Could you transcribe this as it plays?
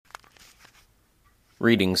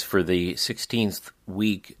Readings for the 16th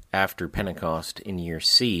week after Pentecost in year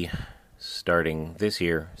C, starting this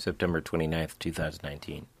year, September 29th,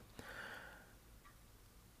 2019.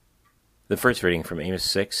 The first reading from Amos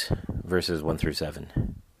 6, verses 1 through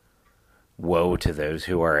 7. Woe to those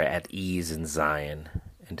who are at ease in Zion,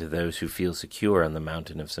 and to those who feel secure on the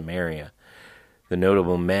mountain of Samaria, the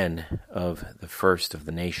notable men of the first of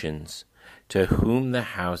the nations, to whom the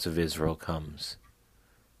house of Israel comes.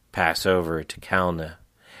 Pass over to Calneh,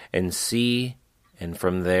 and see, and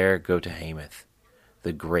from there go to Hamath,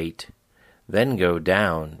 the great, then go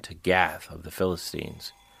down to Gath of the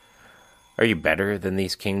Philistines. Are you better than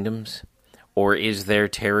these kingdoms? Or is their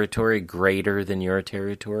territory greater than your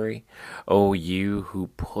territory? O you who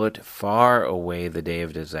put far away the day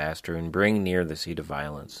of disaster and bring near the seat of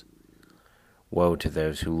violence. Woe to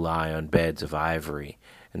those who lie on beds of ivory,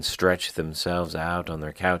 and stretch themselves out on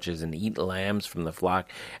their couches, and eat lambs from the flock,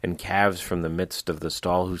 and calves from the midst of the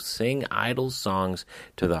stall, who sing idle songs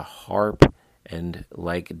to the harp, and,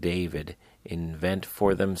 like David, invent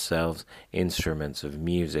for themselves instruments of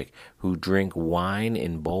music, who drink wine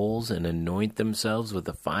in bowls, and anoint themselves with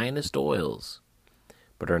the finest oils,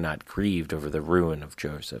 but are not grieved over the ruin of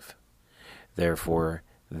Joseph. Therefore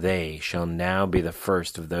they shall now be the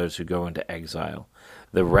first of those who go into exile.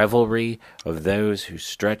 The revelry of those who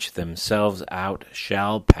stretch themselves out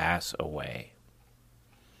shall pass away.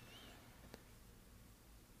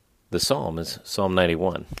 The psalm is Psalm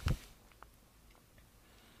 91.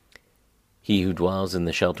 He who dwells in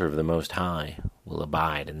the shelter of the Most High will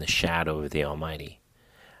abide in the shadow of the Almighty.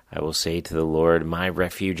 I will say to the Lord, my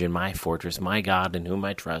refuge and my fortress, my God in whom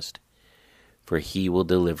I trust. For he will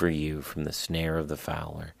deliver you from the snare of the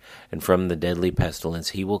fowler, and from the deadly pestilence.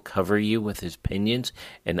 He will cover you with his pinions,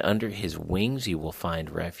 and under his wings you will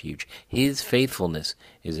find refuge. His faithfulness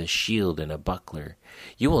is a shield and a buckler.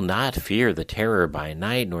 You will not fear the terror by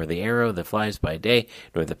night, nor the arrow that flies by day,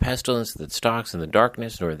 nor the pestilence that stalks in the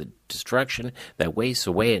darkness, nor the destruction that wastes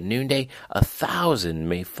away at noonday. 1,000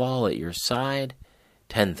 may fall at your side,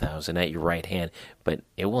 10,000 at your right hand, but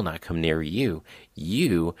it will not come near you.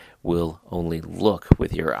 You will only look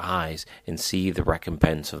with your eyes and see the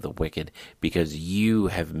recompense of the wicked, because you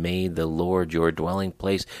have made the Lord your dwelling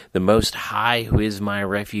place, the Most High, who is my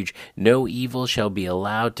refuge. No evil shall be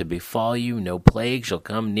allowed to befall you, no plague shall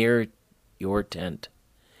come near your tent.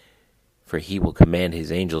 For he will command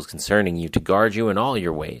his angels concerning you to guard you in all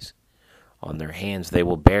your ways. On their hands they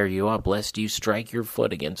will bear you up, lest you strike your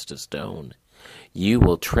foot against a stone. You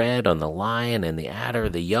will tread on the lion and the adder,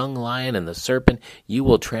 the young lion and the serpent you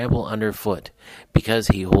will trample underfoot. Because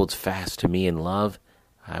he holds fast to me in love,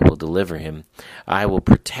 I will deliver him. I will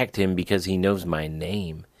protect him because he knows my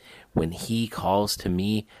name. When he calls to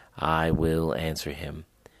me, I will answer him.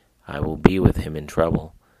 I will be with him in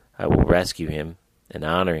trouble. I will rescue him and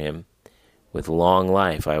honor him. With long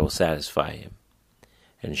life I will satisfy him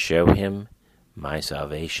and show him my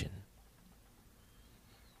salvation.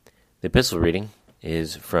 The epistle reading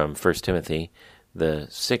is from 1 Timothy, the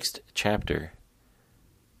 6th chapter,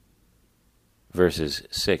 verses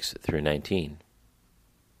 6 through 19.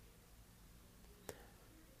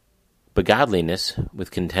 But godliness with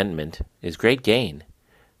contentment is great gain,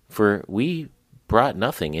 for we brought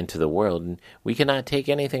nothing into the world, and we cannot take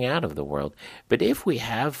anything out of the world. But if we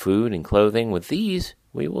have food and clothing, with these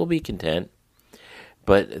we will be content.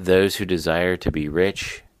 But those who desire to be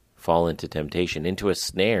rich fall into temptation, into a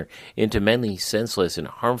snare, into many senseless and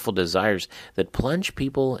harmful desires that plunge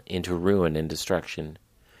people into ruin and destruction.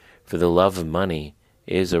 For the love of money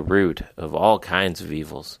is a root of all kinds of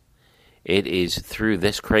evils. It is through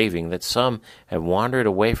this craving that some have wandered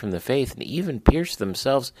away from the faith and even pierced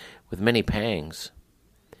themselves with many pangs.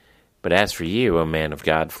 But as for you, O man of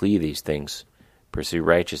God, flee these things. Pursue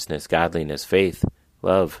righteousness, godliness, faith,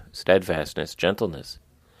 love, steadfastness, gentleness.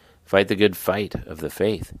 Fight the good fight of the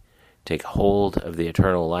faith. Take hold of the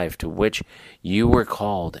eternal life to which you were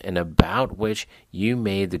called, and about which you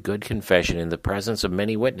made the good confession in the presence of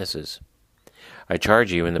many witnesses. I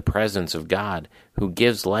charge you in the presence of God, who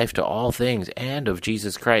gives life to all things, and of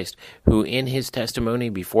Jesus Christ, who in his testimony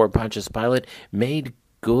before Pontius Pilate made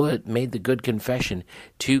the good confession,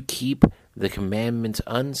 to keep the commandments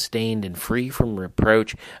unstained and free from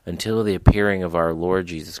reproach until the appearing of our Lord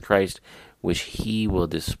Jesus Christ, which he will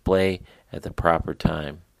display at the proper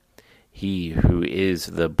time. He who is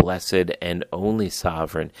the blessed and only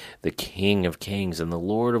sovereign, the King of kings and the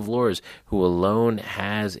Lord of lords, who alone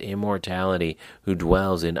has immortality, who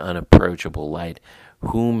dwells in unapproachable light,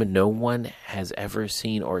 whom no one has ever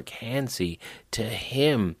seen or can see, to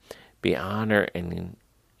him be honor and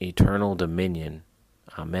eternal dominion.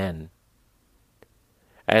 Amen.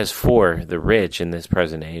 As for the rich in this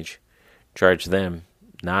present age, charge them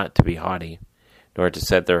not to be haughty, nor to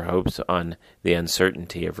set their hopes on the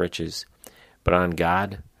uncertainty of riches, but on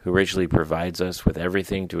God, who richly provides us with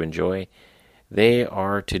everything to enjoy. They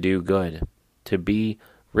are to do good, to be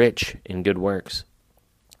rich in good works,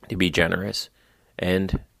 to be generous,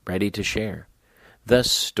 and ready to share,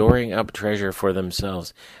 thus storing up treasure for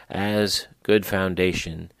themselves as good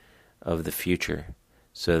foundation of the future,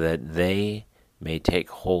 so that they may take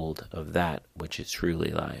hold of that which is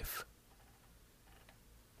truly life.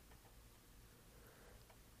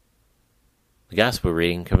 The Gospel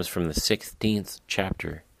reading comes from the 16th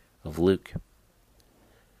chapter of Luke.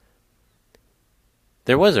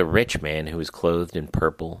 There was a rich man who was clothed in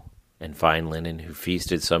purple and fine linen, who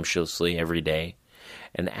feasted sumptuously every day.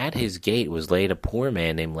 And at his gate was laid a poor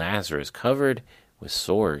man named Lazarus, covered with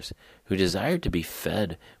sores, who desired to be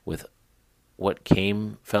fed with what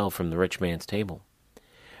fell from the rich man's table.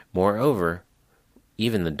 Moreover,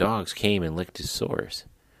 even the dogs came and licked his sores.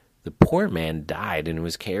 The poor man died and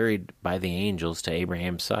was carried by the angels to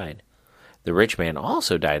Abraham's side. The rich man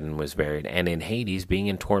also died and was buried, and in Hades, being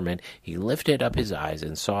in torment, he lifted up his eyes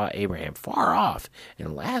and saw Abraham far off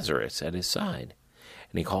and Lazarus at his side.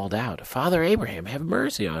 And he called out, Father Abraham, have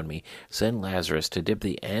mercy on me. Send Lazarus to dip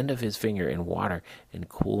the end of his finger in water and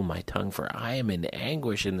cool my tongue, for I am in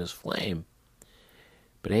anguish in this flame.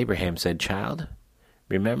 But Abraham said, Child,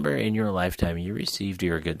 remember in your lifetime you received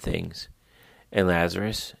your good things, and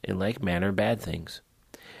Lazarus in like manner bad things.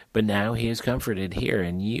 But now he is comforted here,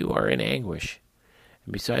 and you are in anguish.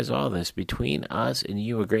 And besides all this, between us and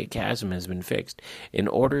you a great chasm has been fixed, in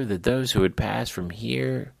order that those who would pass from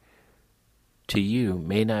here to you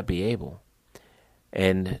may not be able,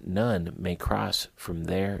 and none may cross from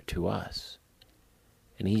there to us.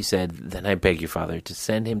 And he said, Then I beg you, Father, to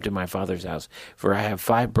send him to my father's house, for I have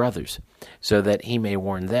 5 brothers, so that he may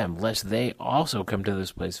warn them, lest they also come to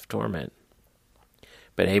this place of torment.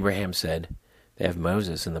 But Abraham said, They have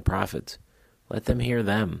Moses and the prophets. Let them hear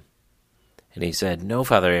them. And he said, No,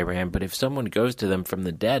 Father Abraham, but if someone goes to them from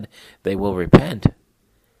the dead, they will repent.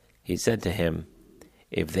 He said to him,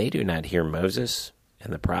 If they do not hear Moses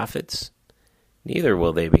and the prophets, neither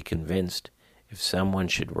will they be convinced if someone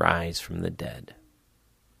should rise from the dead.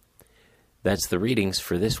 That's the readings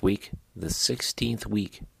for this week, the 16th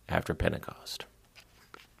week after Pentecost.